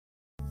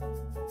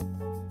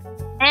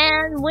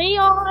And we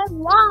are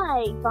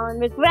live on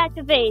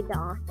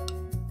regretevator.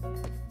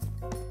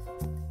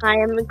 I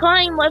am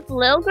recording with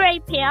Lil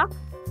Grape here.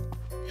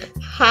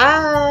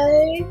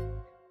 Hi.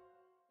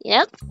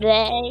 Yep,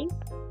 they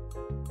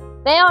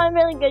are a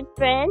really good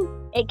friend,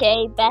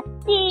 aka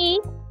Bestie.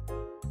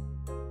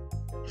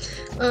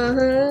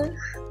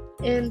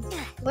 And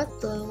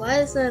why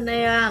is there an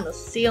AI on the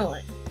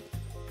ceiling?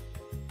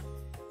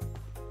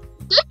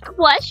 Good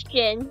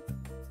question.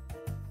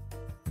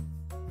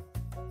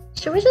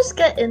 Should we just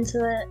get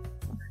into it?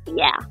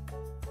 Yeah.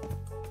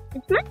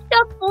 Is my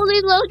stuff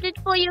fully loaded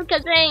for you?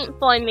 Cause it ain't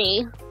for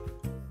me.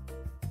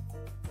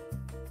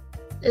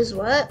 Is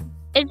what?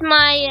 Is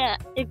my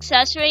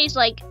accessories,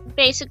 like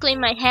basically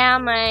my hair,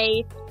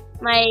 my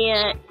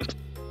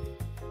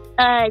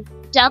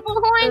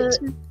devil horns,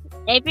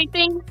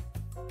 everything?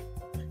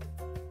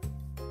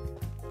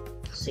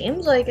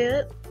 Seems like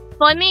it.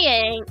 For me,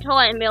 it ain't.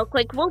 Hold on real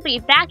quick. We'll be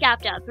back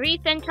after a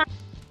brief time.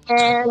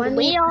 And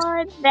we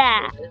are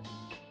back.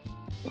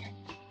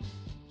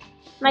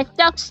 My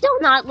stuff's still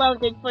not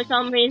loaded for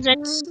some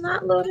reason. It's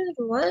not loaded?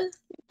 What?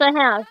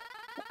 The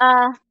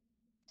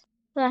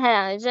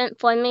hair isn't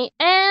for me.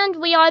 And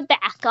we are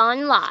back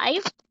on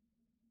live.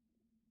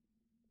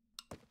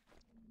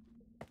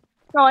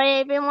 Sorry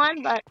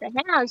everyone, but the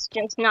hair's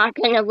just not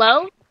gonna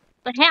load.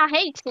 The hair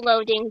hates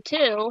loading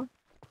too.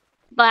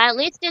 But at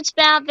least it's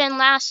better than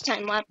last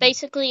time, where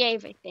basically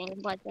everything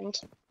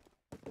wasn't.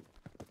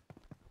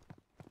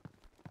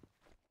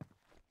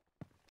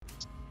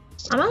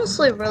 I'm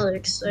honestly really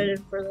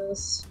excited for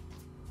this.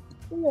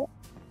 Yeah.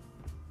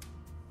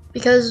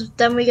 Because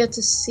then we get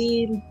to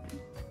see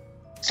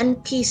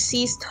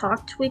NPCs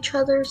talk to each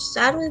other.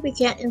 Sadly, we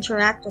can't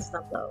interact with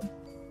them though.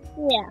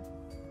 Yeah.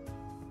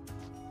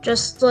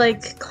 Just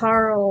like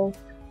Carl,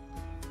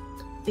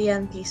 the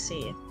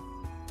NPC.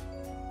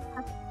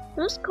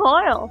 Who's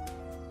Carl?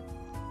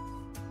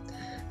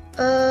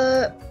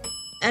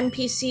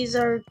 NPCs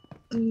are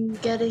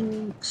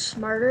getting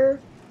smarter,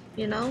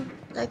 you know,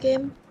 that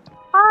game?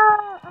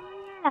 Oh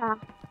yeah.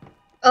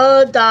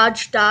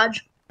 Dodge.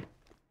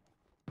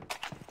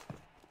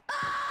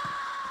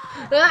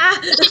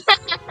 Ah!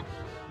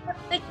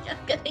 I'm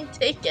getting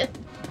taken.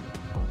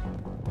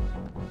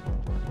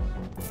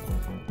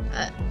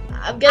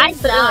 I'm getting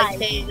put in a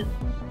cage.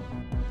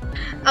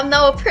 I'm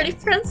now a pretty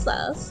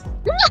princess.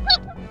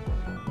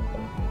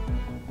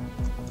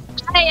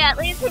 Hey, at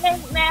least he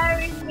didn't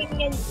marry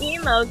an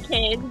emo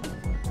kid.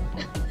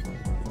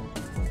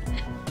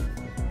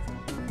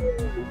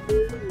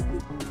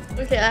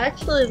 Okay, I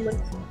actually look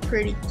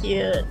pretty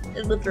cute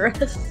in the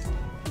dress.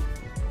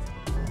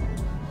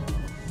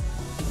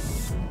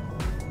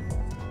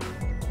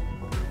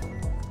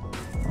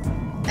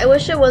 I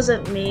wish it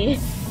wasn't me.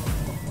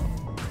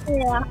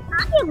 Yeah,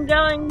 I am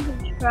going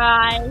to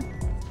try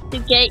to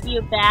get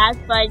you back,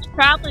 but it's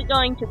probably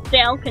going to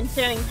fail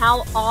considering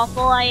how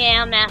awful I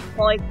am at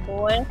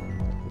parkour.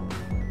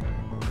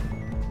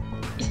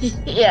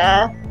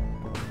 Yeah.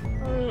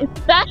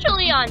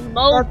 Especially on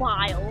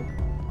mobile.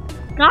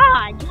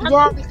 God,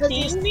 yeah, because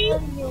you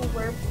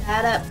were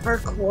bad at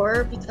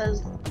parkour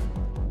because.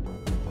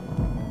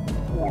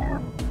 Yeah.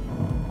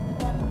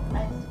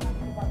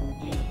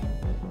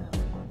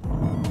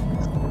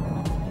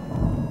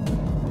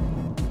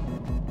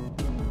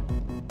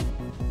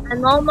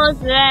 I'm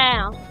almost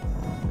there.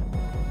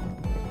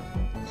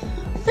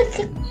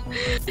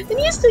 And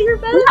you still you're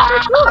bad at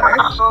parkour.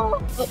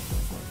 Oh.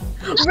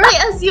 Right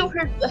as you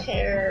heard the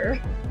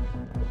hair.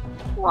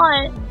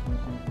 What?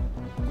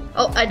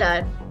 Oh, I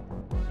died.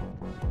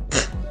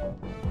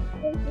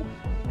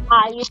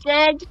 You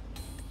did?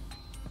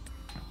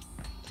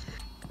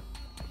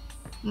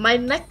 My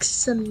neck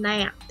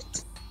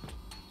snapped.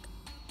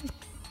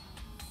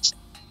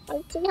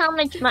 Let's see how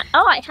much my.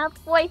 Oh, I have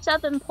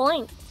 47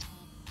 points.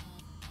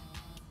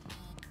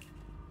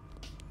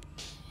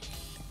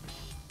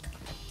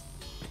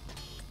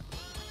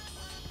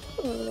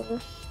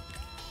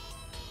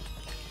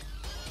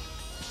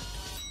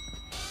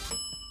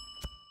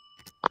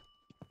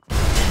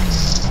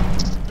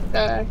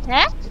 The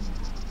heck?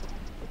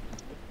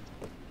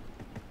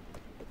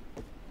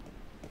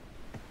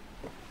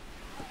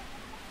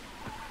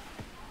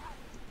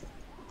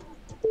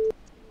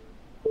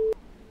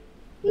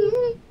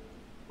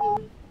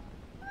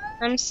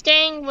 I'm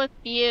staying with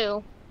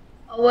you.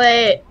 Oh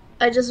wait,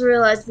 I just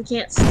realized we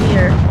can't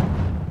steer.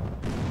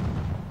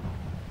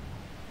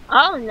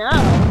 Oh no,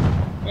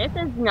 this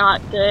is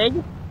not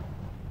good.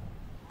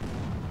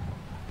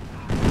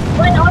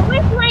 Wait, are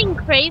we playing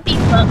Crazy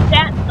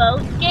That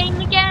Boat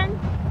game again?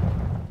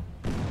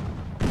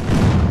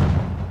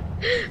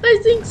 I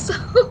think so.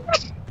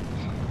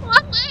 Why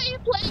are you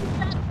playing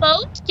that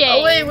boat game?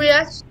 Oh wait,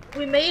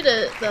 we made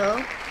it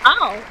though.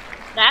 Oh,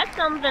 that's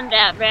something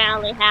that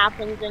rarely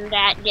happens in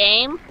that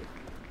game.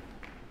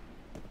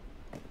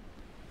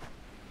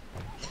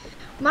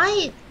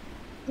 My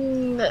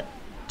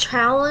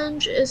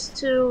challenge is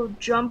to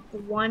jump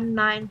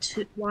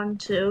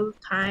 1912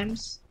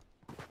 times.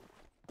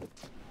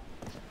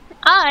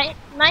 Alright,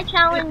 my And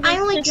challenge I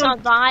is only to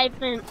jumped. survive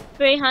in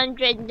 49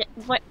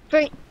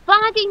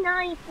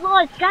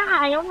 floors. God,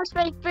 I almost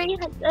made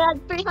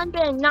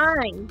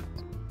 309.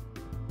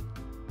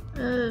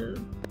 Oh,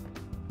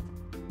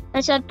 I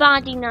said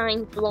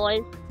 49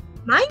 floors.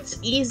 mine's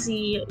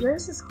easy.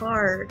 Yours is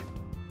hard.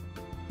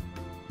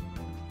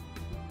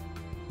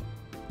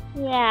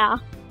 Yeah.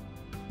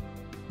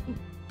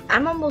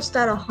 I'm almost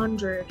at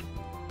 100.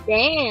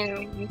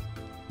 Damn.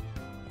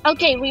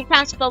 Okay, we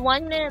passed the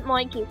 1 minute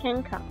mark. You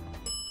can come.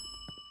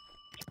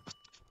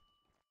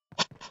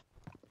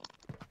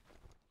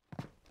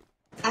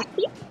 I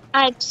think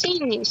I've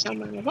seen you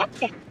somewhere. What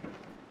do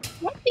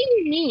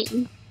you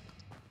mean?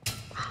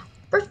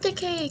 Birthday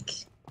cake.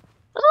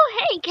 Oh,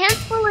 hey,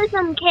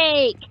 cannibalism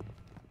cake.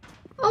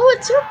 Oh,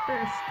 it's your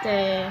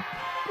birthday.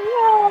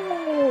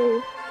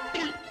 Yay.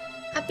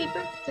 Happy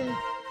birthday.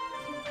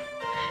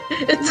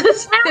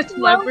 It's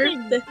my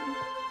birthday.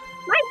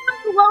 My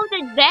house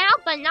loaded that,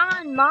 but not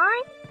on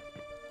mine.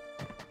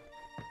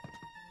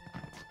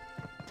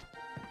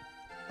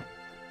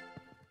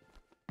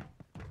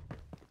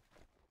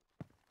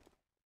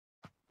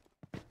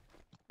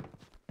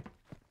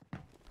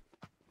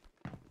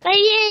 But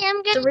yeah, I'm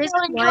The gonna reason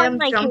go why enjoy I'm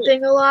my cake.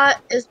 jumping a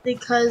lot is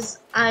because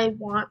I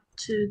want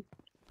to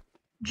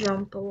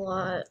jump a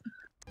lot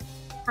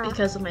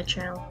because of my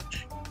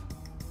challenge.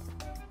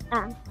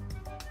 Ah.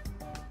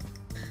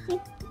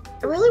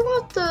 I really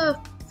want the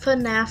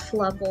FNAF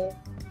level.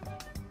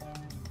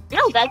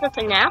 No, that's a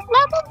FNAF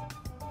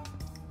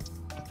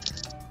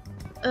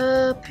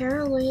level?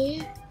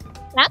 Apparently.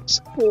 That's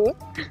cool.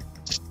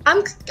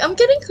 I'm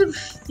getting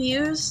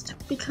confused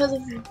because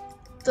of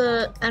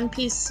the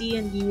NPC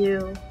and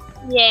you.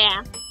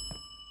 Yeah.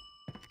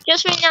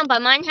 Just remember,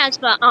 mine has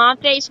the on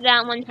face,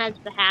 that one has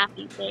the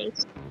happy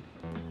face.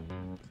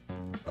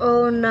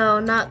 Oh no,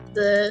 not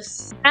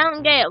this. I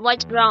don't get it.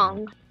 What's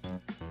wrong?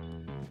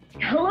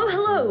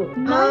 Hello.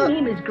 My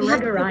name is we have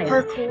to do Gregoria,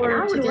 parkour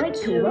and I to would get like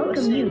to to a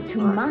welcome you safe to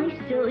spot. my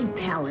silly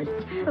palace.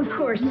 Of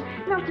course,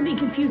 not to be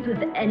confused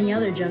with any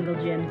other jungle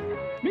gyms.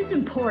 This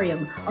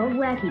emporium of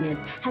wackiness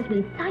has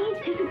been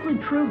scientifically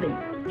proven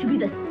to be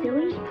the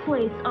silliest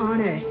place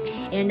on Earth,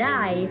 and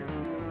I...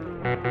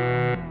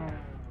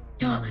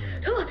 Oh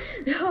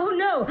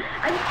no!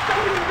 I'm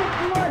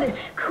soaked in blood!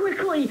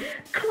 Quickly,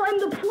 climb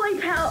the play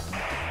pal...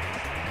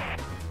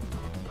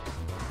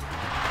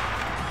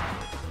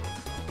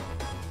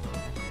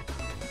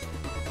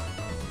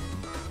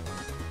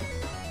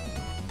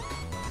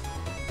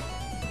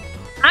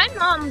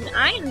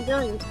 I am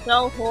doing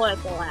so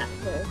horrible at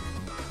this.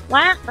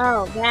 What?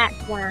 Oh, that's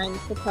where I'm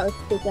supposed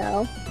to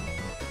go.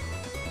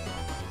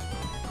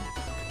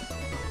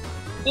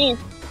 I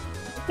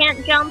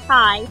can't jump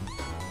high.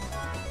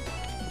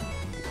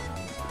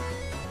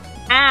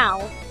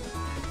 Ow.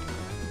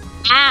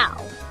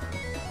 Ow.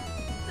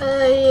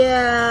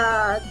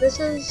 Yeah, this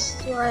is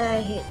why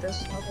I hate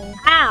this level.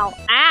 Ow.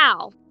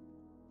 Ow.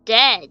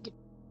 Dead.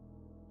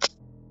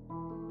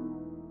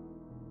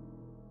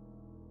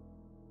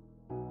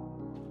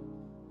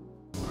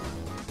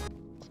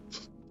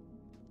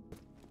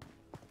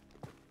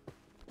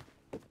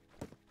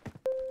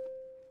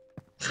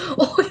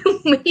 Oh,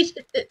 you made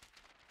it.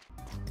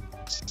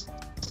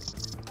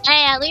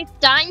 Hey, at least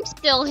I'm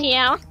still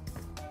here.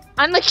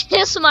 I'ma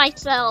kiss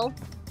myself.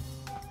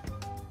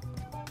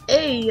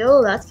 Hey,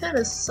 yo, that kind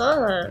of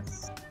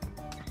sus.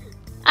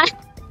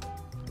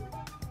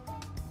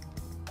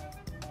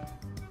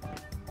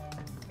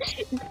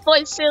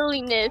 For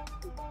silliness.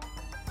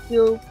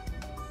 You.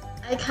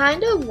 I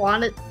kind of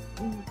wanted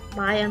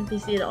my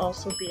NPC to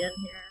also be in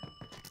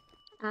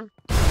here.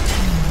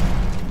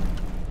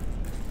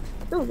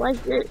 Ooh, what's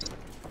this?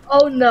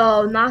 Oh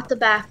no, not the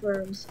back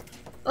rooms.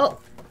 Oh,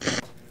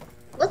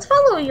 let's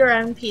follow your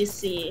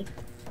NPC.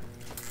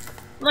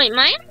 Wait,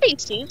 my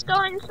NPC's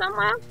going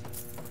somewhere?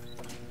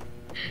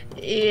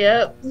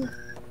 Yep.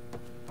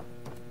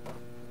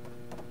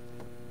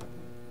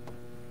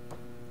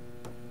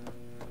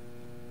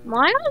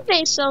 Why are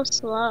they so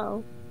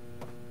slow?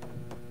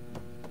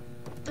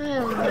 I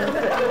don't know.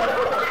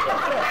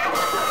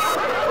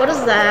 What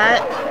is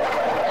that?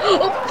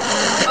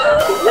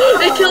 Oh,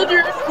 they killed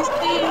your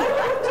NPC.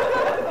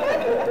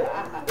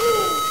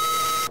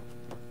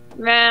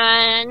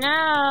 Run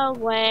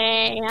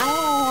away,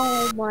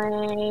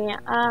 away,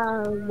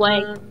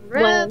 away.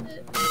 Run,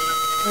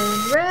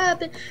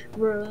 rabbit,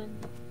 run,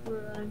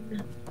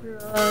 rabbit,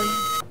 run,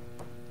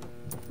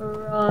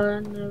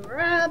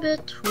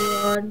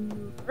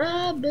 run,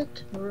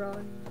 rabbit,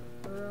 run.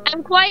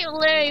 I'm quite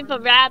leery for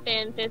rabbit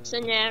in this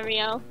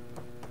scenario.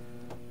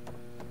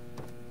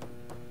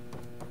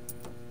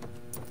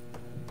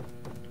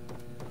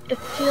 It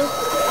feels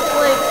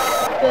like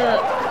the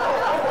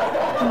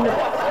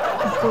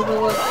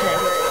gorilla tag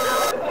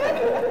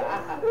right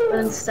now, but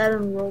instead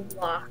in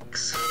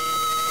Roblox.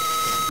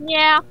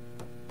 Yeah.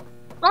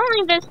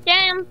 Only this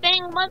damn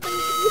thing wasn't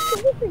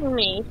chasing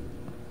me.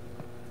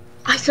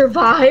 I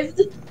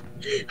survived?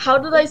 How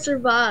did I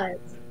survive?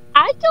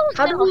 I don't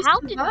How know. did we How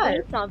did we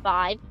survive?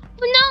 survive?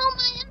 No,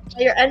 my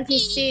Your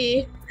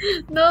NPC.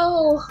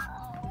 No.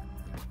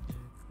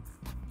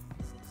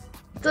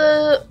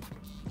 The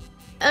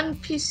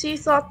NPC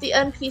thought the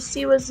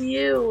NPC was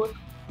you.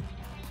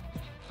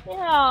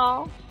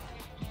 Yeah.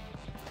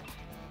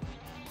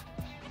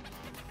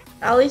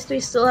 At least we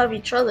still have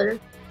each other.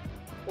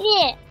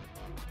 Yeah.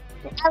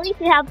 At least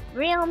you have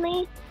real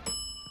me.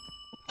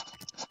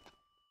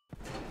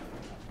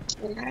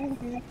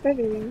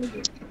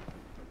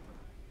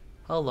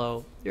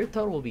 Hello, your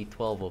total will be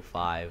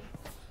 1205.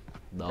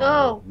 No,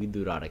 Oh. we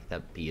do not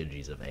accept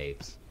PNGs of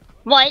apes.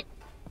 What?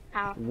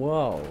 How?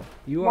 Whoa,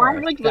 you Why are our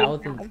would we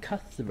 1000th have?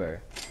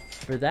 customer.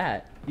 For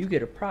that, you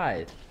get a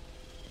prize.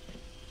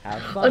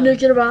 Have A fun.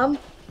 nuclear bomb?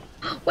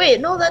 Wait,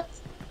 no,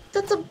 that's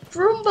a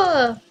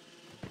Roomba.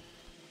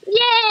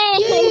 Yay!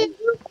 Yay,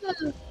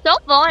 Roomba. So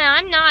far,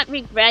 I'm not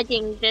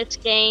regretting this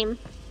game.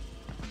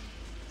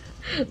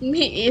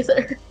 Me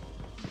either.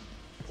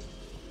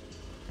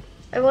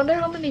 I wonder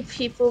how many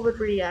people would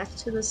react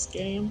to this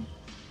game.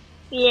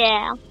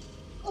 Yeah.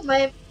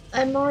 Oh,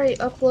 I'm already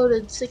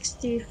uploaded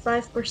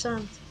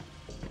 65%.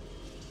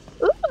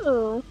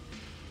 Ooh.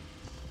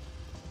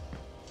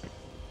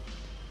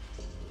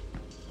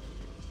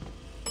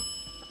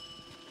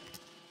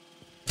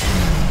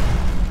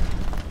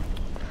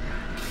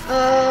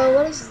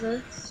 What is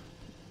this?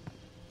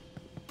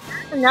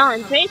 No,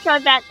 I'm pretty sure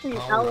that's an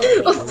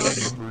elevator.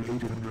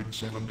 Number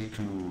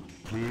 872.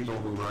 Please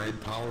override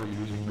power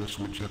using the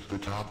switch at the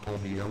top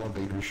of the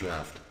elevator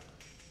shaft.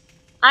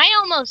 I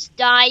almost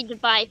died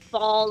by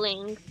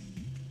falling.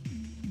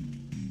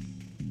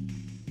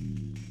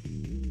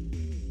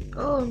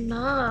 Oh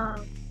no.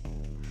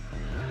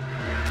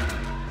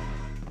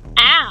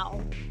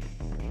 Ow.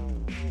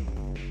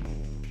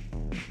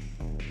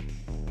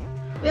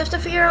 We have to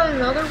figure out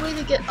another way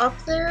to get up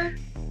there?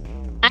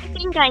 I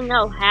think I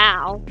know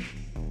how.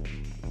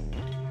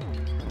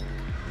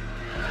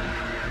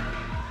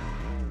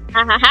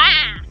 Ha ha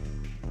ha!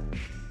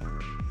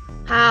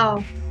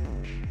 How?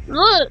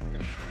 Look!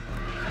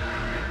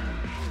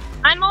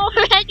 I'm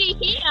already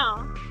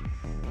here!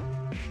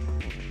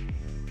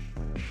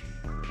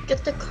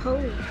 Get the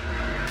code.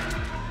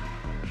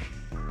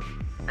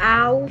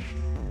 Ow.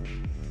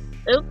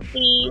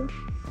 Oopsie.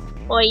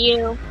 For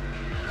you.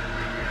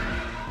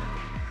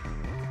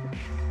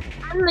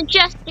 I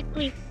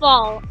majestically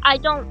fall. I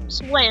don't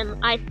swim.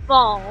 I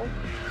fall.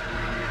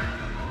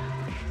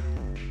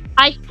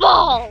 I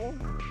fall!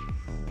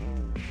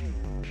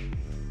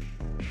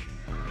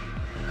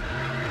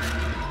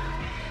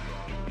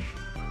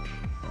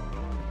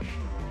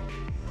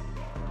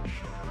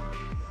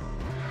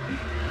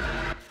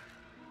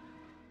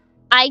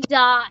 I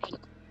died.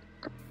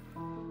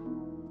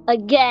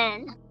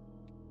 Again.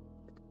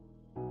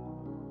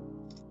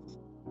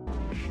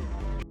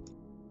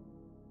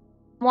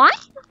 What?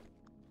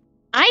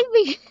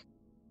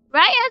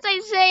 Right as I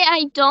say,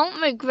 I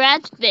don't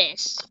regret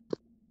this.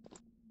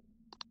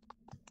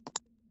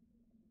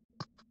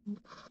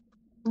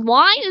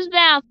 Why is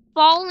there a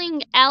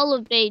falling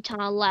elevator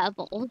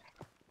level?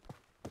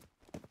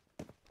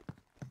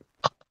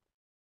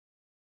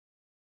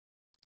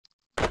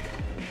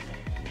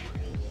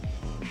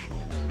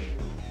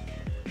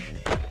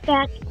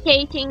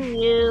 Spectating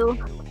you.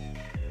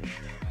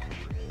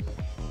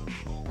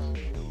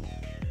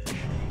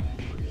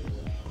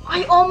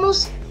 I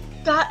almost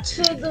got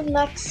to the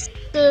next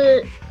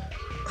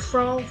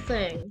crawl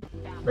thing.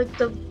 Like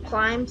the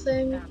climb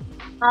thing.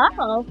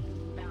 Oh.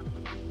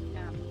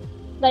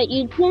 But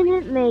you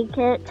didn't make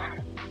it.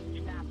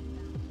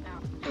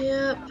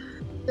 Yep,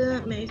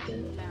 didn't make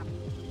it.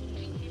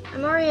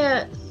 I'm already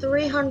at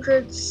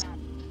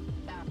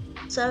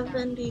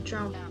 370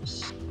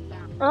 jumps.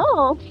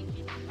 Oh.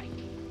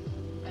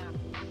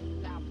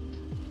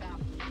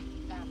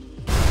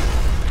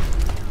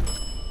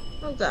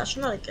 Oh gosh,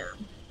 not again.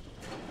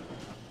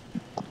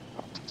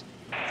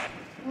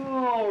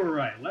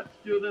 Alright, let's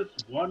do this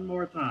one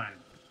more time.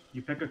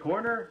 You pick a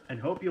corner and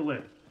hope you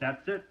live.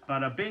 That's it.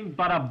 Bada bing,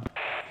 bada.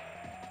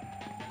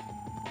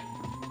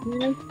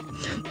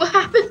 What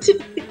happened to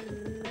you?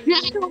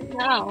 I don't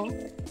know.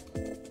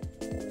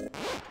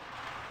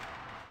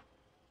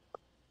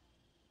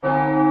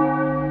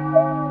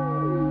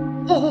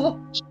 Oh,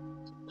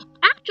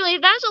 Actually,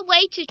 there's a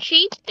way to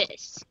cheat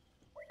this.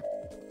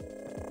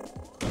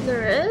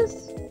 there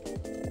is?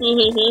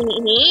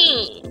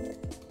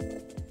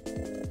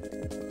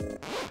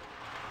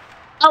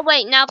 Oh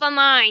wait, never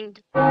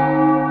mind. You're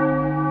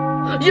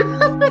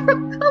on the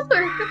wrong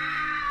color.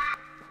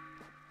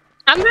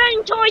 I'm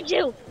running towards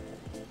you.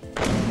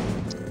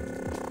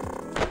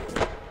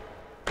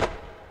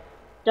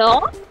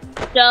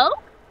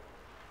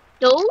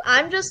 Do?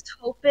 I'm just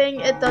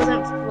hoping it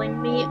doesn't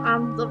fling me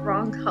on the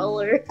wrong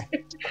color.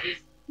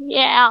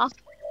 Yeah.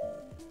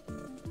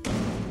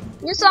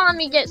 You saw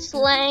me get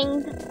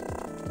slanged.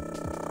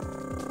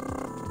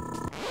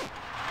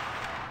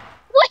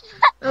 What?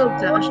 Oh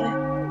gosh.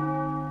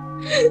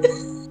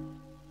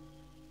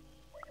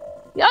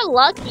 You're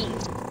lucky.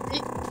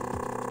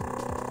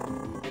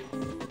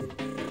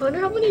 I wonder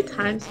how many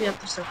times we have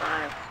to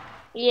survive.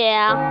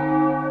 Yeah.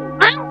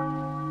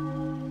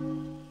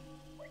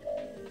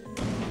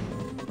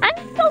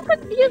 I'm so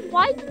confused.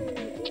 Why?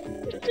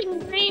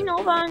 screen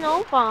over and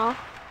over.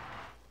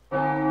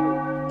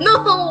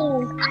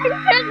 No! I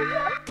shouldn't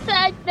have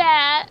said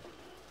that.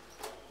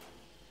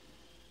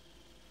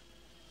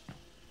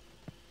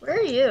 Where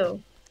are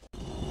you?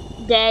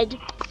 Dead.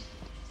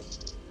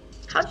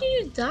 How did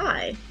you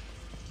die?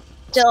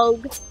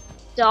 Dog.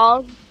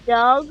 I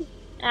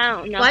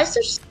don't know. Why is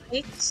there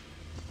spikes?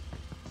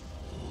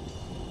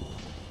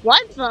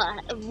 What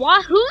the?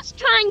 What? Who's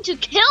trying to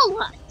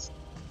kill us?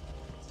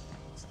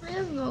 I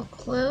have no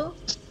clue.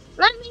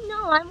 Let me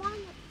know. I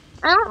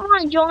don't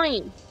want to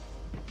join.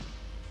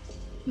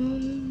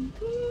 Who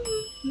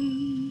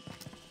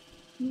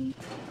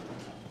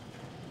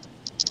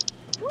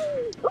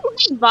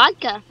made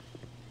vodka?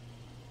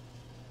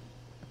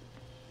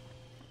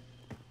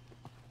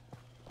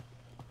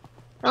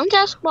 Don't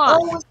ask why.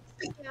 Oh, is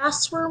this the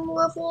gas room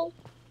level?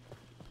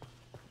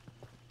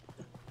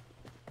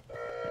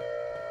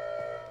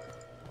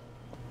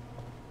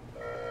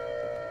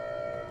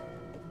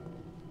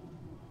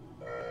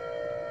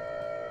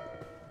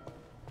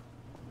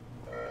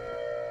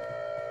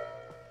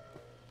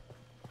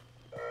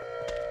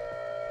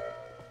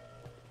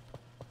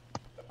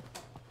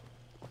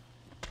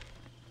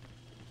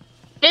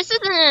 This is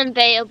an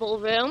available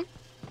room.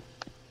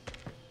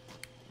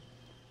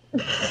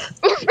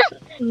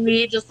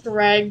 Me just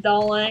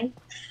ragdolling.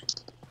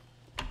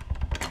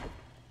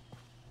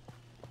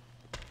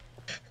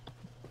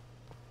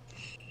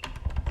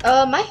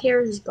 My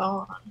hair is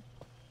gone.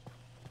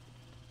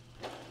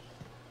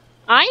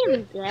 I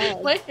am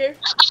dead. My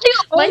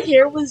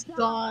hair was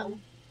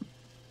gone.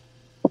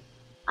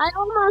 I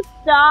almost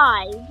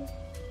died.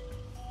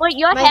 Wait,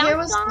 your My hair's hair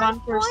was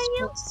gone for a you?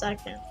 split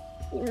second.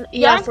 Your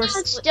Yeah, for a hair's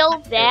split still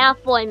second. there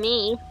for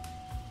me.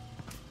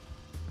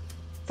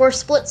 For a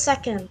split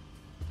second.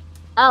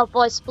 Oh,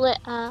 for a split.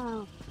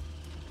 Oh.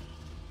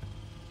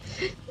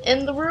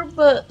 And the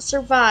Roomba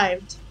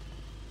survived.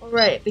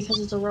 Right, because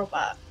it's a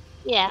robot.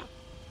 Yeah.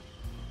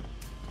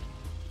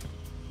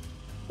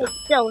 It's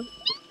still.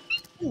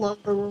 I love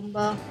the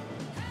Roomba.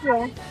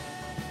 Yeah.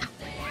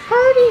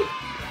 Party!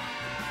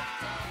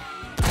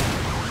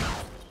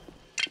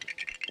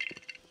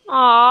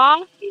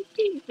 Aw, you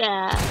did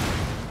that.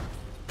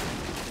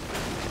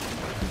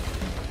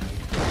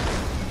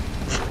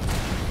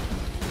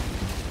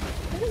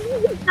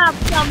 Have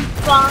some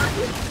fun.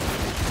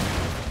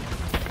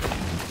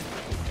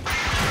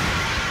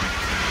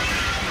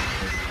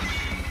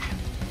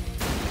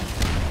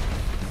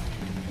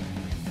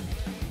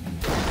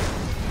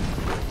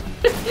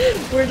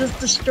 We're just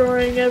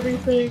destroying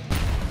everything.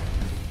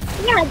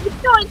 Yeah,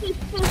 destroy this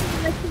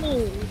spinning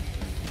machine.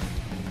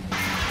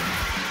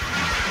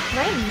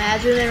 My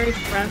imaginary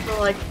friends are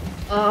like,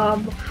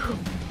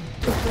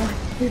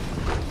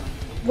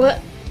 what?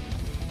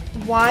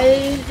 Why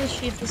is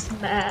she just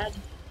mad?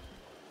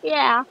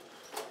 Yeah.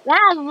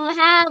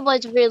 That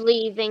was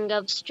relieving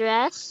of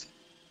stress.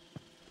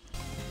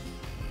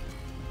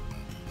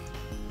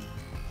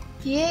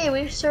 Yay,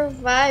 we've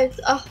survived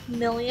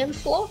 1,000,000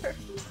 floors.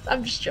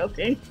 I'm just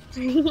joking.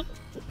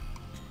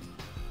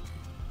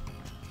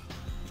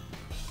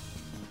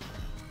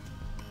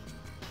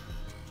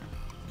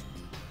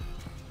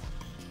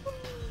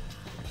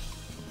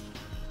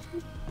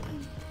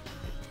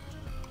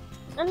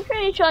 I'm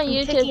pretty sure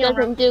YouTube picking doesn't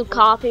around. do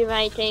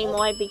copyright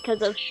anymore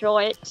because of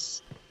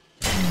shorts.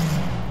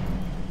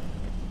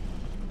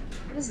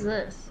 What is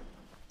this?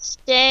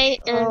 Stay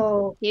in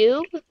Oh,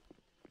 cube?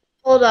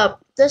 hold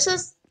up.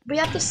 We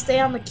have to stay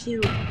on the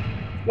cube.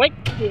 What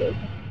cube?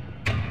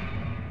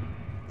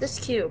 This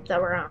cube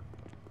that we're on.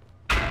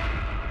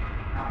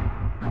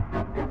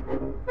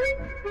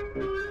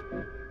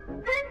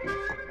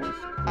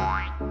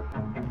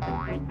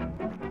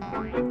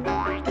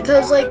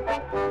 Because, like,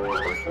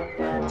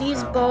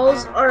 these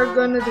balls are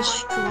gonna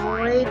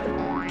destroy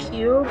the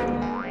cube,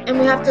 and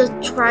we have to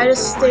try to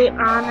stay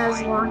on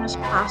as long as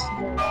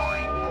possible.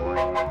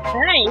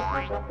 Nice.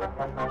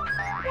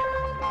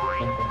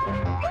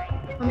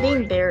 I'm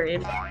being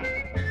buried.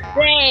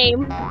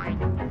 Same.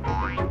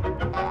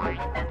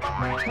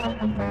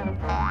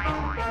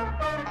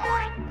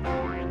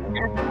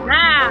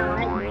 Aha!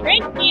 I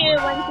tricked you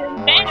into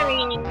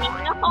burying me in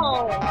the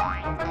hole.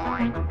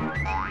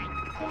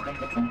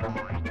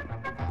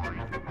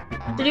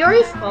 Did you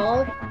already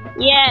fall?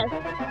 Yes,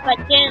 but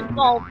didn't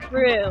fall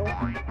through.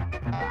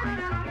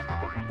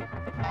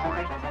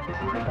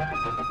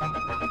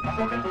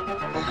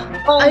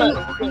 Almost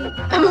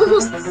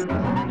did.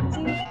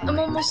 I'm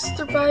almost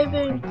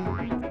surviving.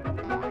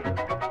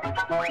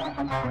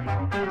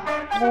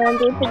 And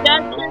the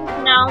productions,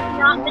 now's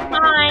not the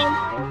time.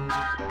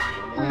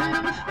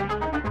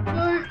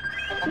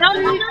 No.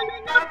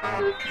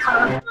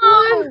 No!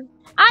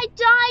 I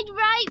died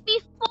right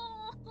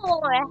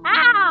before.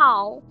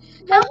 How?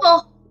 No,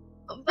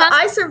 but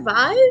I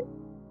survived.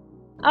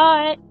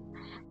 Alright.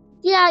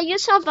 Yeah, you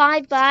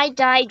survived, but I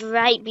died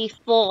right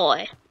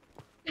before.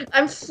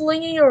 I'm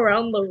flinging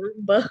around the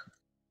Roomba.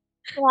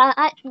 Well,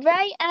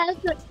 right as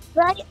it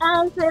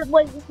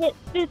was hit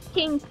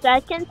 15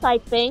 seconds, I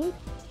think,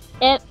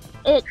 it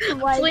was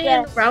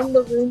Flinging around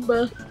the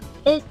Roomba.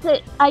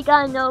 I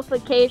got a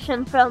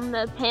notification from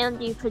the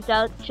Pandy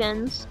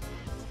Productions.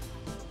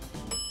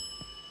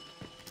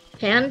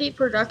 Pandy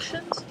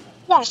Productions?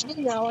 Yeah,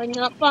 you know, an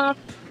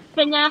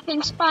FNAF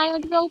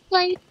inspired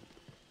roleplay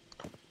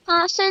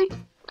person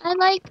I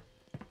like.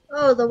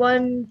 Oh, the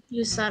one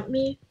you sent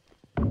me?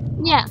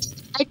 Yeah,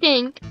 I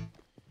think.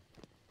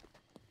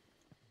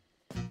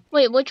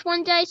 Wait, which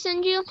one did I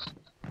send you?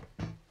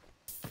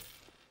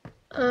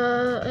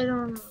 I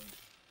don't know.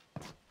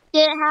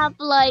 Did it have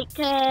like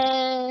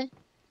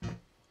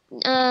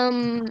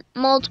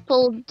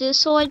multiple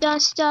disorder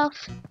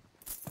stuff?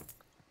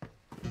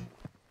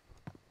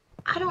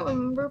 I don't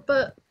remember,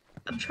 but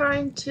I'm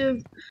trying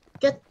to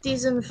get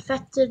these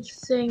infected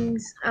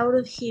things out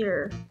of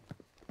here.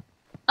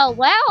 Oh,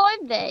 where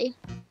are they?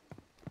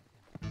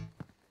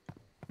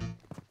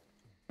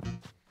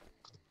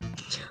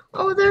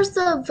 Oh, there's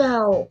the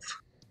valve.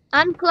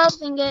 I'm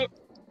closing it.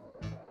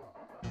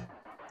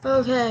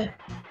 Okay.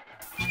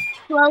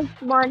 Close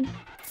one.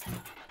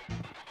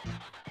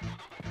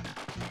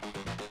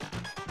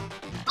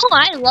 Oh,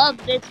 I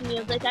love this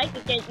music. I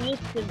could get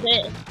used to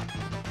this.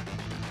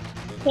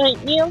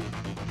 Couldn't you?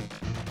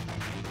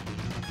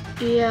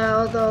 Yeah,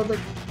 although the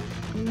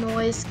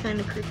noise kind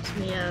of creeps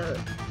me out.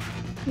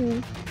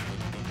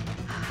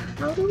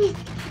 How do we...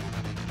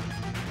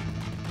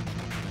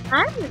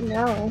 I don't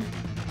know.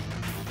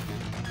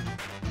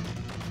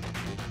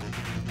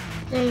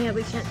 Dang it,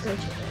 we can't go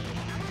to it.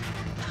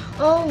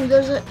 Oh,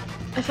 there's a...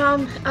 I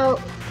found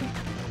out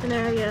an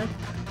area.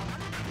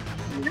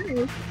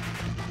 Nice.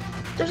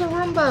 There's a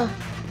Roomba.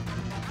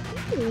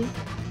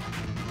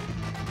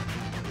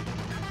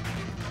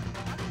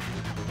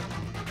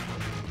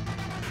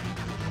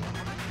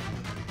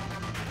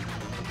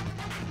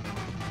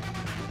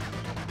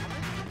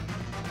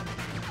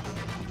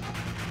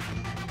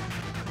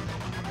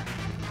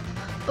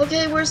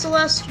 Okay, where's the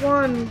last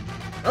one?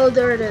 Oh,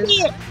 there it is.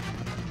 Yeah.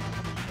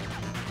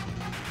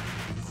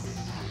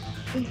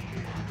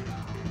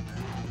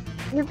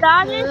 You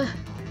got it?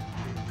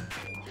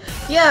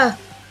 Yeah,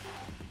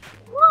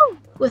 Woo!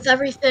 with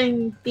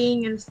everything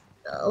being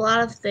a lot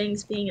of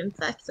things being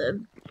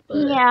infected.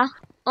 But... Yeah,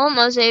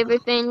 almost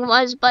everything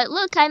was, but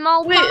look, I'm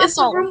all Wait, is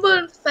the purple.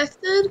 Roomba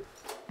infected?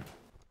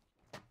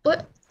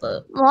 What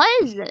the...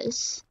 What is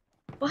this?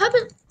 What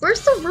happened?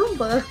 Where's the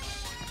Roomba?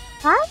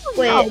 I don't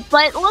Wait. know,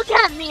 but look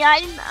at me,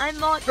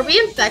 I'm on. Are we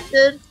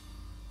infected?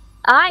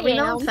 I Are we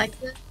not am.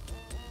 infected?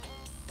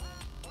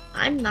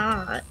 I'm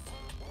not.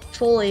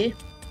 Fully.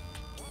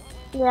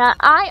 Yeah,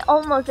 I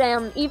almost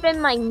am.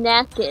 Even my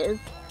neck is.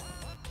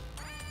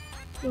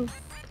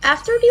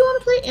 After, do you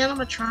want to play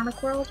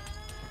Animatronic World?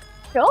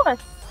 Sure.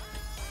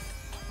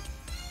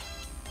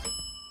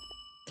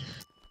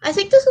 I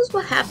think this is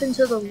what happened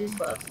to the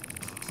Roomba.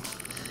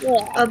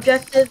 Yeah.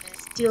 Objective,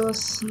 steal a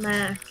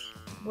snack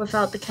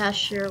without the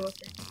cashier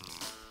looking.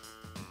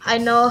 I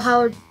know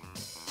how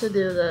to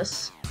do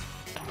this.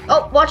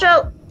 Oh, watch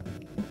out!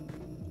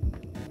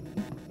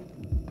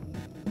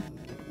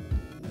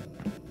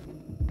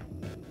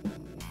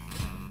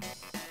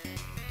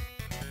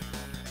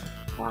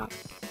 Wow.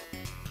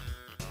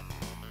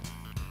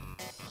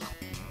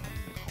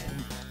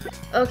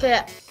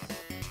 Okay.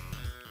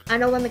 I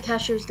know when the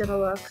cashier's gonna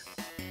look.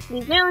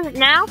 You doing it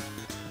now?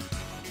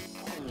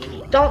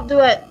 Don't do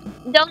it!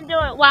 Don't do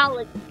it while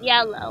it's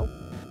yellow.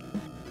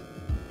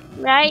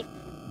 Right?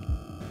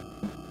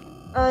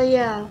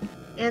 Yeah.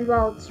 And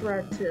while it's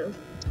red, too.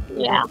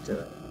 Yeah. Don't do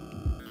it.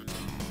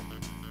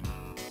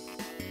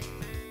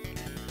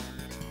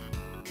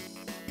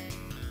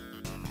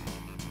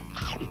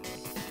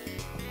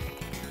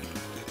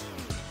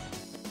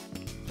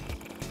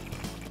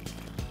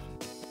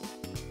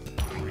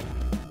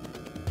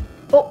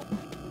 Oh!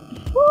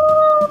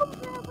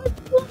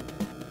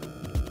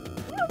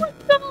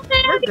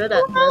 We're good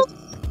at this.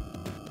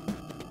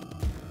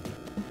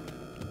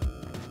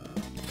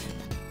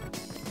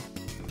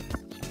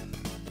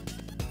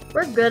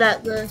 We're good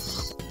at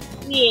this.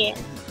 Yeah.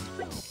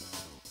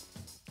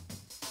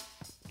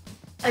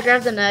 I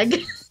grabbed an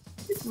egg.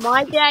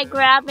 Why did I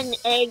grab an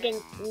egg and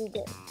eat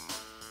it?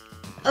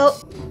 Oh.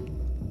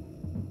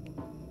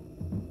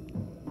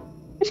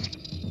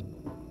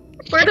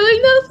 We're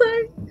doing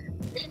nothing.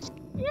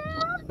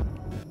 Yeah.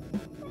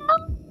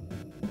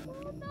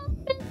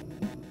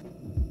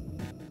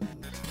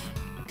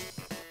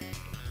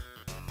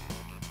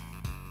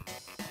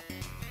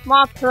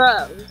 More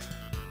pros.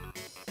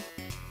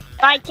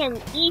 I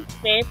can eat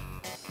this.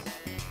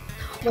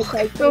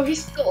 Because No,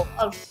 he's still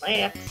on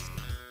plants.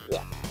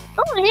 yeah.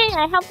 Oh hey,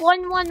 I have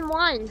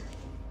 111.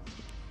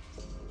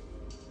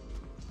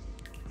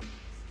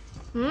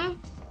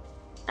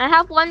 I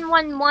have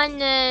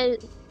 111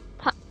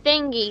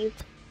 thingies.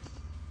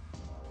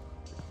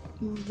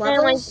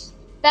 Levels?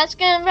 That's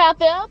gonna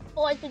wrap it up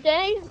for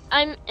today.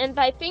 And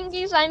by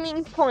thingies I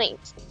mean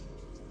points.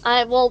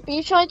 I will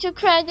be sure to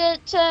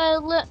credit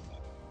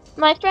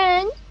my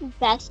friend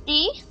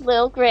Bestie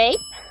Lil Grape,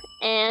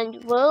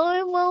 and we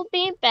will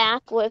be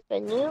back with a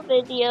new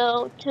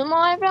video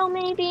tomorrow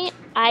maybe.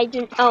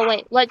 Oh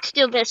wait, let's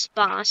do this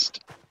fast.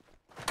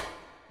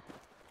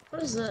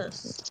 What is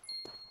this?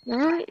 I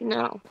don't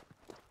know.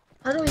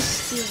 How do we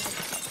steal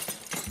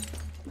it?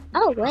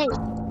 Oh, wait.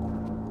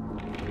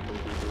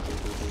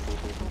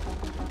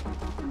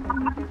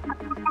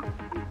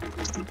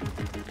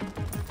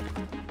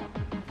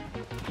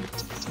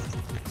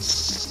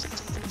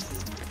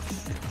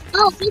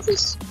 Oh, this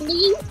is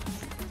Lee.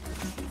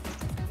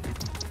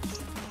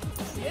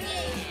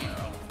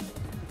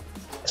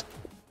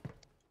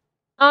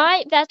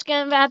 Alright, that's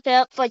gonna wrap it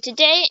up for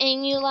today.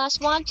 Any last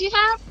words you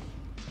have?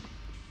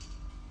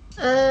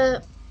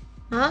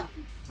 Huh?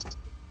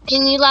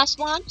 Any last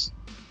words?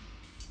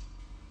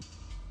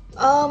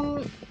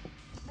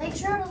 Make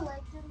sure to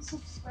like and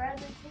subscribe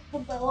and click the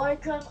bell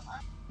icon on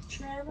the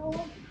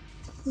channel.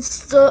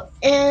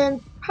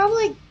 And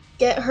probably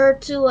get her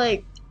to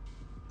like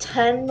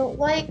 10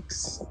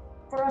 likes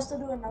for us to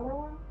do another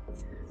one.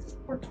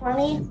 Or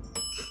 20.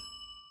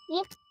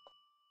 Yep.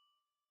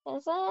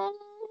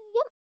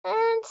 Yep.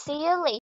 And see you later.